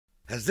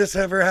Has this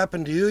ever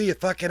happened to you, you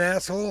fucking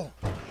asshole?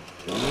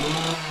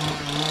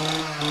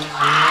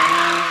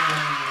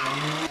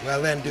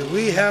 Well then, do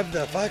we have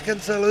the fucking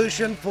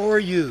solution for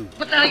you?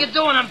 What the hell are you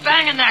doing? I'm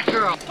banging that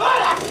girl!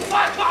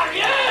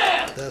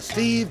 The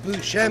Steve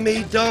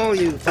Buscemi doll,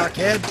 you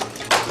fuckhead.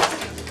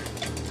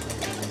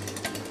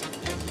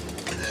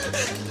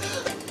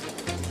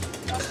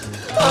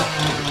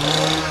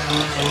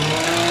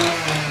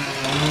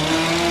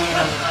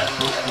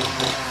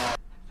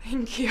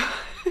 Thank you.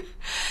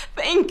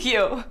 Thank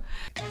you.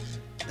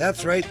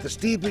 That's right, the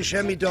Steve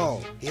Buscemi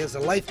doll. He has a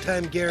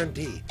lifetime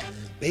guarantee.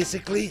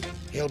 Basically,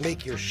 he'll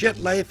make your shit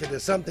life into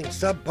something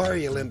subpar,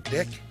 you limp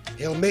dick.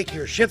 He'll make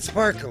your shit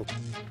sparkle.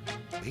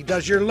 He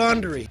does your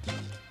laundry.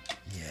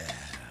 Yeah.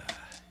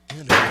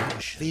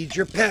 Feeds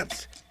your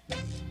pets.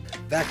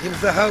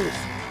 Vacuums the house.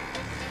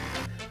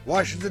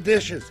 Washes the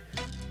dishes.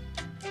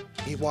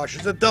 He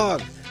washes the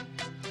dog.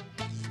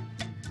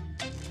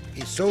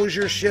 He sews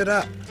your shit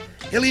up.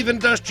 He'll even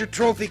dust your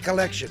trophy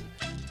collection.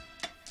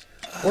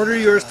 Order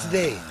yours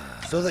today,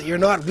 so that you're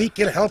not weak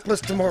and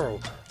helpless tomorrow.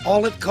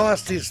 All it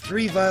costs is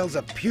 3 vials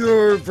of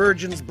pure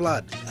virgin's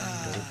blood.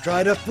 Don't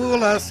try to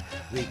fool us.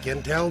 We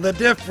can tell the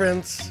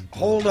difference.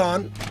 Hold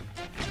on.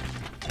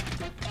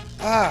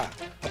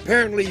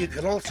 Apparently you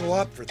can also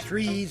opt for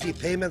 3 easy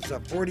payments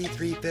of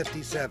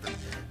 $43.57.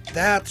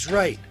 That's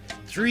right.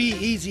 3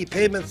 easy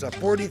payments of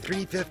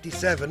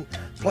 $43.57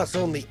 plus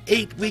only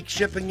 8 weeks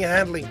shipping and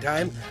handling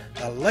time.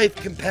 The Life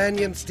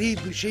Companion Steve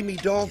Buscemi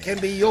doll can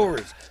be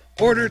yours.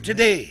 Order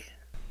today.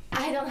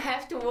 I don't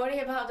have to worry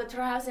about the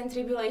trials and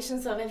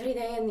tribulations of every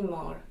day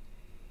anymore.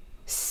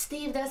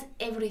 Steve does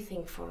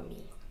everything for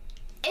me.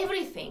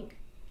 Everything.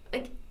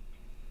 Like,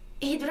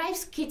 he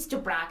drives kids to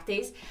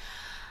practice,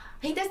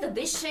 he does the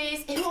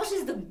dishes, he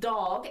washes the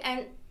dog,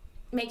 and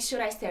makes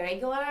sure I stay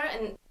regular,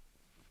 and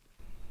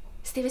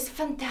Steve is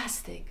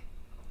fantastic.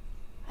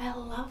 I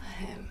love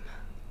him.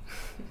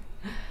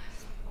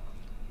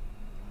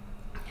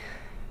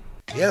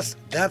 Yes,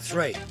 that's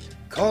right.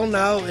 Call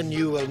now and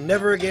you will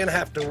never again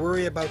have to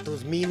worry about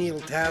those menial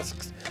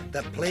tasks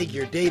that plague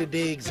your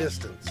day-to-day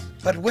existence.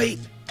 But wait!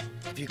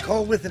 If you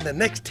call within the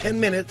next 10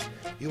 minutes,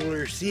 you will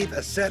receive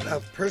a set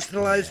of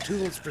personalized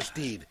tools for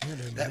Steve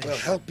that will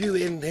help you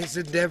in his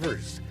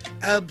endeavors,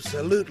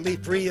 absolutely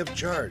free of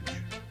charge.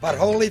 But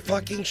holy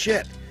fucking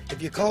shit, if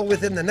you call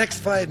within the next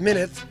 5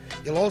 minutes,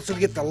 you'll also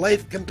get the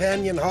Life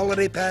Companion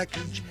Holiday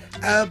Package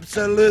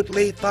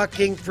absolutely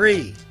fucking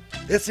free.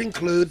 This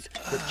includes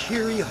the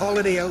cheery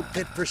holiday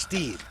outfit for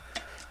Steve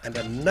and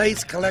a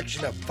nice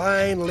collection of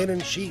fine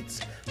linen sheets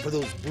for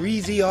those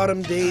breezy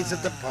autumn days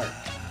at the park.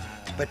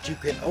 But you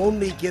can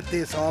only get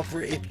this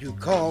offer if you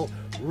call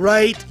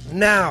right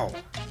now.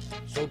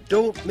 So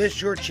don't miss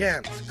your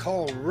chance.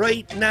 Call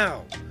right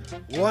now.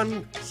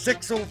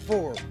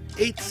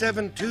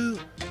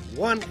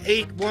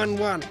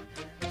 1-604-872-1811.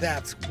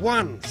 That's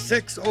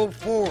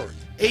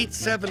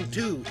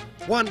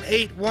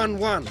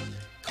 1-604-872-1811.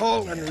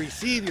 Call and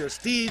receive your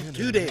Steve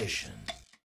today.